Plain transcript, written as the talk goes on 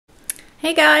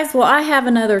Hey guys, well I have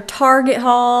another Target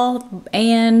haul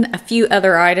and a few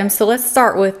other items. So let's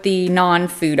start with the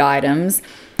non-food items.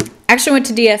 Actually went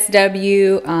to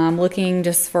DSW looking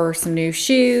just for some new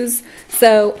shoes.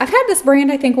 So I've had this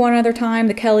brand I think one other time,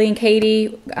 the Kelly and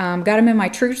Katie. Got them in my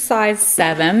true size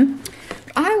 7.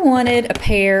 I wanted a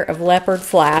pair of leopard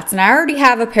flats, and I already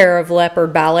have a pair of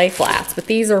leopard ballet flats, but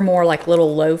these are more like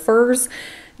little loafers.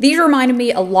 These reminded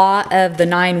me a lot of the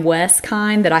 9 West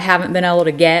kind that I haven't been able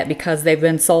to get because they've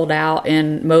been sold out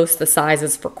in most of the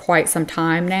sizes for quite some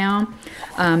time now.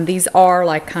 These are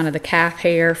like kind of the calf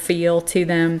hair feel to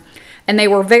them. And they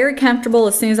were very comfortable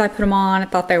as soon as I put them on. I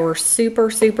thought they were super,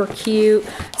 super cute.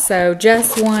 So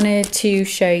just wanted to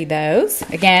show you those.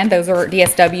 Again, those are at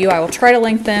DSW. I will try to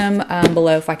link them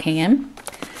below if I can.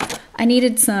 I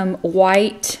needed some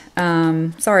white,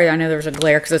 sorry I know there's a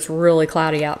glare because it's really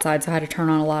cloudy outside, so I had to turn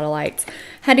on a lot of lights.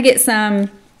 Had to get some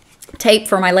tape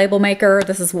for my label maker.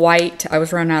 This is white. I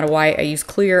was running out of white. I used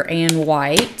clear and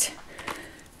white.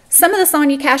 Some of the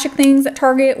Sonia Kashuk things at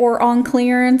Target were on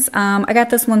clearance. I got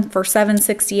this one for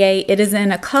 $7.68. It is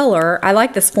in a color. I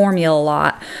like this formula a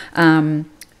lot.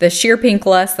 The sheer pink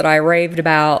lust that I raved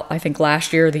about, I think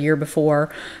last year or the year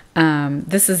before.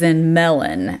 This is in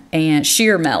melon and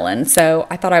sheer melon, so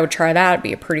I thought I would try that. It'd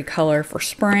be a pretty color for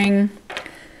spring.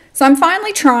 So I'm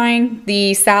finally trying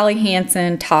the Sally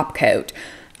Hansen top coat.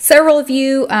 Several of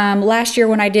you last year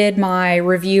when I did my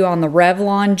review on the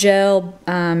Revlon gel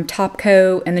top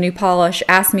coat and the new polish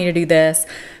asked me to do this.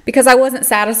 Because I wasn't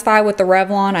satisfied with the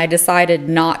Revlon, I decided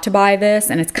not to buy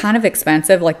this, and it's kind of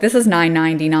expensive. Like this is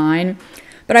 $9.99.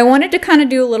 But I wanted to kind of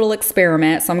do a little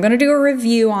experiment, so I'm going to do a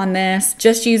review on this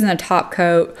just using a top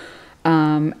coat,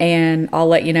 and I'll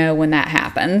let you know when that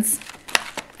happens.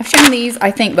 I've shown these, I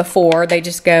think, before. They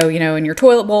just go, you know, in your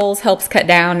toilet bowls, helps cut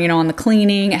down, you know, on the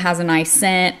cleaning. It has a nice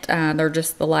scent. They're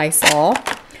just the Lysol.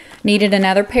 Needed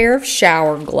another pair of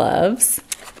shower gloves.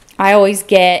 I always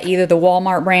get either the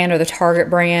Walmart brand or the Target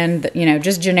brand, you know,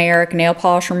 just generic nail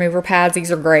polish remover pads.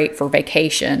 These are great for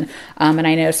vacation, and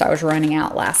I noticed I was running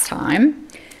out last time.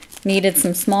 Needed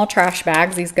some small trash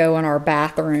bags. These go in our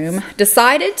bathroom.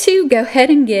 Decided to go ahead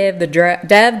and give the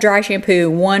Dove dry shampoo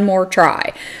one more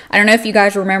try. I don't know if you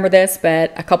guys remember this,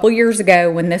 but a couple years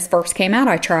ago when this first came out,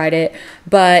 I tried it,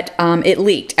 but it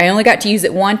leaked. I only got to use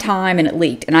it one time and it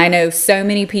leaked. And I know so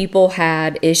many people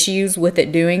had issues with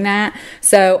it doing that.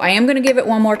 So I am going to give it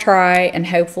one more try and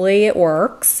hopefully it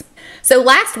works. So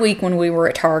last week when we were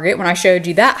at Target, when I showed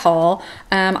you that haul,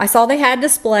 I saw they had a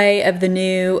display of the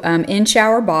new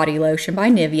In-Shower Body Lotion by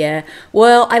Nivea.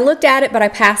 Well, I looked at it, but I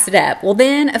passed it up. Well,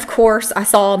 then, of course, I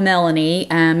saw Melanie,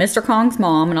 Mr. Kong's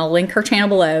mom, and I'll link her channel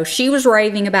below. She was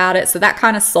raving about it, so that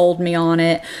kind of sold me on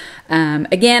it.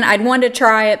 Again, I'd wanted to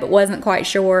try it, but wasn't quite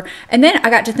sure. And then I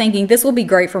got to thinking this will be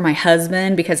great for my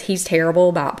husband because he's terrible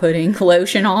about putting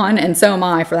lotion on, and so am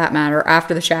I for that matter,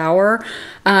 after the shower.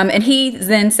 And he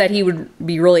then said he would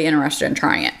be really interested in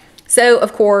trying it. So,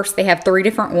 of course, they have 3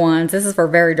 different ones. This is for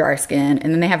very dry skin,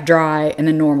 and then they have dry and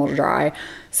then normal dry.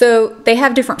 So they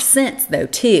have different scents though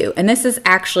too. And this is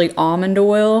actually almond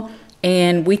oil.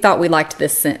 And we thought we liked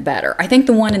this scent better. I think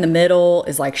the one in the middle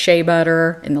is like shea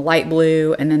butter in the light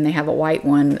blue, and then they have a white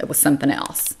one that was something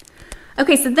else.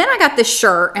 Okay, so then I got this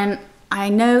shirt, and I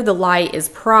know the light is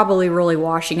probably really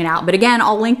washing it out, but again,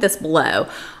 I'll link this below.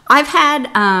 I've had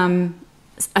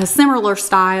a similar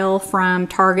style from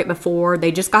Target before.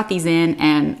 They just got these in,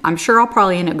 and I'm sure I'll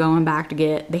probably end up going back to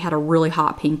get, they had a really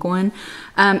hot pink one.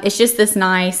 It's just this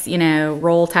nice, you know,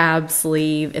 roll tab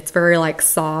sleeve. It's very like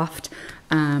soft.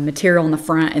 Material on the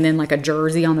front and then like a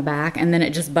jersey on the back, and then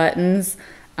it just buttons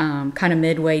kind of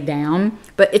midway down,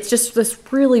 but it's just this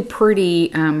really pretty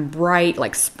bright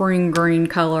like spring green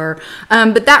color.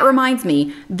 But that reminds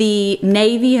me, the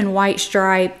navy and white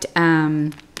striped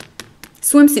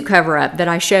swimsuit cover up that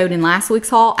I showed in last week's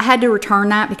haul, I had to return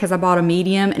that because I bought a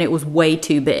medium and it was way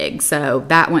too big, so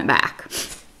that went back.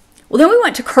 Well, then we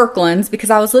went to Kirklands because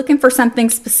I was looking for something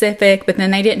specific, but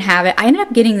then they didn't have it. I ended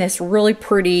up getting this really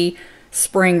pretty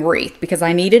spring wreath because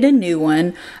I needed a new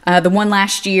one. The one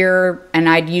last year, and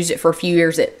I'd used it for a few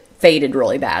years, it faded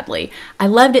really badly. I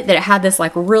loved it that it had this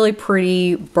like really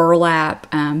pretty burlap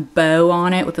bow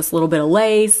on it with this little bit of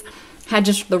lace. Had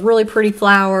just the really pretty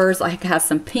flowers, like it has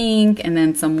some pink and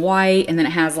then some white, and then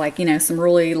it has like, you know, some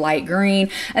really light green.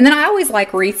 And then I always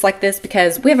like wreaths like this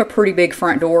because we have a pretty big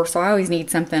front door, so I always need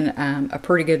something a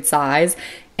pretty good size.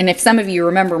 And if some of you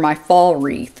remember, my fall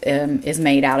wreath is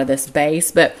made out of this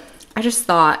base, but I just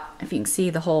thought, if you can see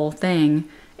the whole thing,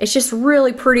 it's just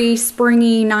really pretty,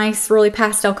 springy, nice, really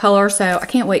pastel color. So I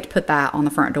can't wait to put that on the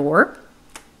front door.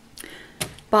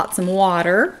 Bought some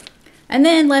water. And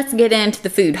then let's get into the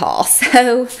food haul.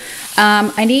 So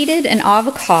I needed an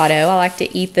avocado. I like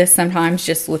to eat this sometimes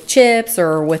just with chips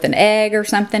or with an egg or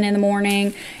something in the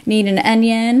morning. Need an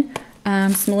onion,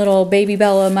 some little baby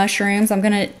Bella mushrooms. I'm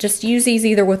gonna just use these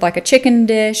either with like a chicken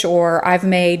dish, or I've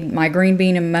made my green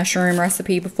bean and mushroom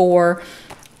recipe before.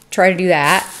 Try to do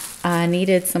that. I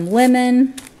needed some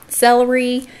lemon,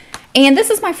 celery, and this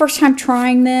is my first time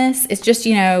trying this. It's just,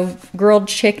 you know, grilled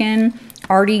chicken,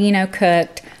 already, you know,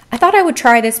 cooked. I thought I would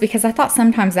try this because I thought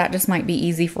sometimes that just might be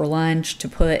easy for lunch to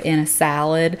put in a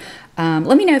salad.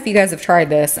 Let me know if you guys have tried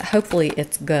this. Hopefully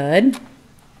it's good.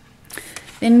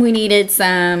 Then we needed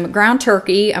some ground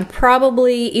turkey. I'm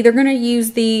probably either going to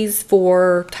use these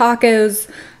for tacos,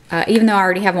 even though I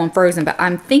already have one frozen, but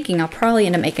I'm thinking I'll probably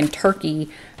end up making turkey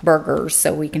burgers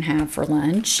so we can have for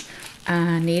lunch.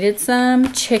 I needed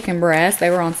some chicken breasts. They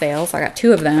were on sale, so I got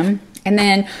 2 of them. And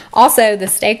then also the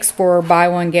steaks were buy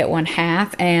one, get one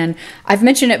half. And I've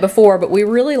mentioned it before, but we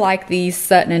really like these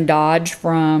Sutton and Dodge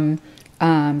from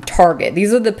Target.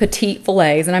 These are the petite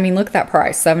fillets. And I mean, look at that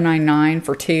price, $7.99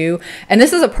 for 2. And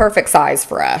this is a perfect size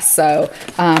for us. So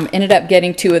ended up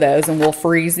getting 2 of those, and we'll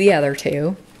freeze the other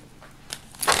 2.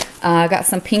 Got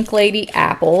some Pink Lady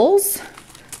apples.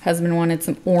 Husband wanted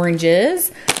some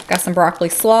oranges. Got some broccoli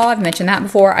slaw. I've mentioned that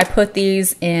before. I put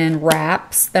these in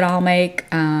wraps that I'll make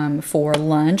for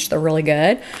lunch. They're really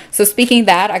good. So speaking of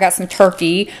that, I got some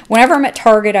turkey. Whenever I'm at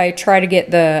Target, I try to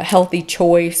get the healthy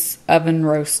choice, oven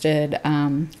roasted,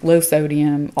 low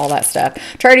sodium, all that stuff.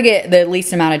 Try to get the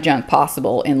least amount of junk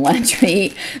possible in lunch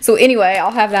meat. So anyway,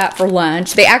 I'll have that for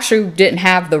lunch. They actually didn't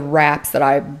have the wraps that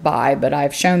I buy, but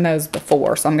I've shown those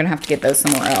before, so I'm going to have to get those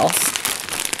somewhere else.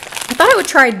 I thought I would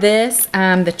try this,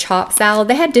 the chopped salad.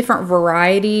 They had different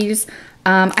varieties.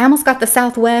 I almost got the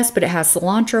Southwest, but it has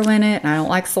cilantro in it, and I don't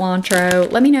like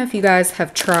cilantro. Let me know if you guys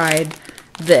have tried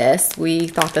this. We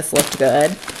thought this looked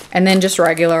good. And then just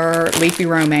regular leafy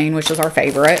romaine, which is our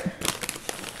favorite.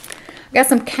 I got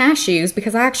some cashews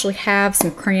because I actually have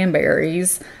some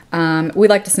cranberries. We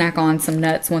like to snack on some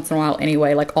nuts once in a while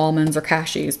anyway, like almonds or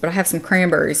cashews, but I have some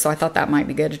cranberries, so I thought that might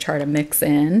be good to try to mix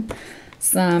in.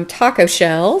 Some taco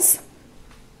shells,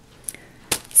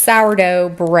 sourdough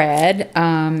bread.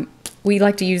 We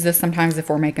like to use this sometimes if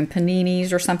we're making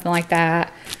paninis or something like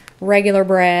that. Regular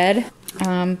bread.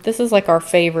 This is like our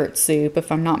favorite soup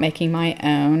if I'm not making my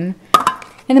own.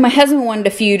 And then my husband wanted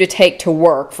a few to take to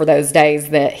work for those days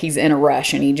that he's in a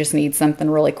rush and he just needs something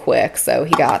really quick. So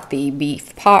he got the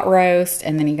beef pot roast,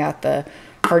 and then he got the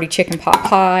hearty chicken pot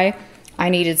pie. I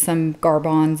needed some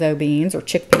garbanzo beans or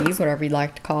chickpeas, whatever you'd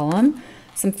like to call them.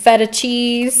 Some feta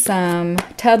cheese, some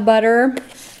tub butter,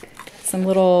 some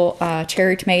little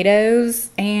cherry tomatoes,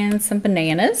 and some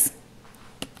bananas.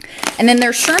 And then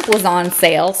their shrimp was on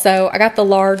sale, so I got the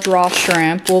large raw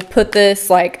shrimp. We'll put this,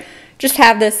 like, just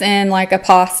have this in like a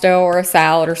pasta or a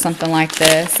salad or something like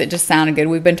this. It just sounded good.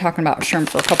 We've been talking about shrimp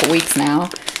for a couple weeks now.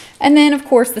 And then, of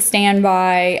course, the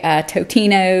standby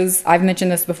Totinos. I've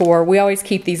mentioned this before. We always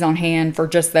keep these on hand for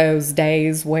just those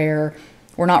days where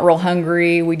we're not real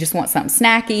hungry. We just want something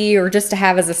snacky, or just to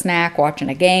have as a snack watching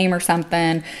a game or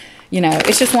something. You know,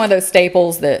 it's just one of those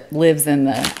staples that lives in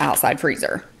the outside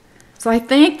freezer. So I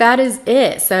think that is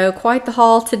it. So quite the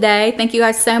haul today. Thank you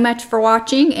guys so much for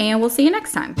watching, and we'll see you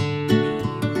next time.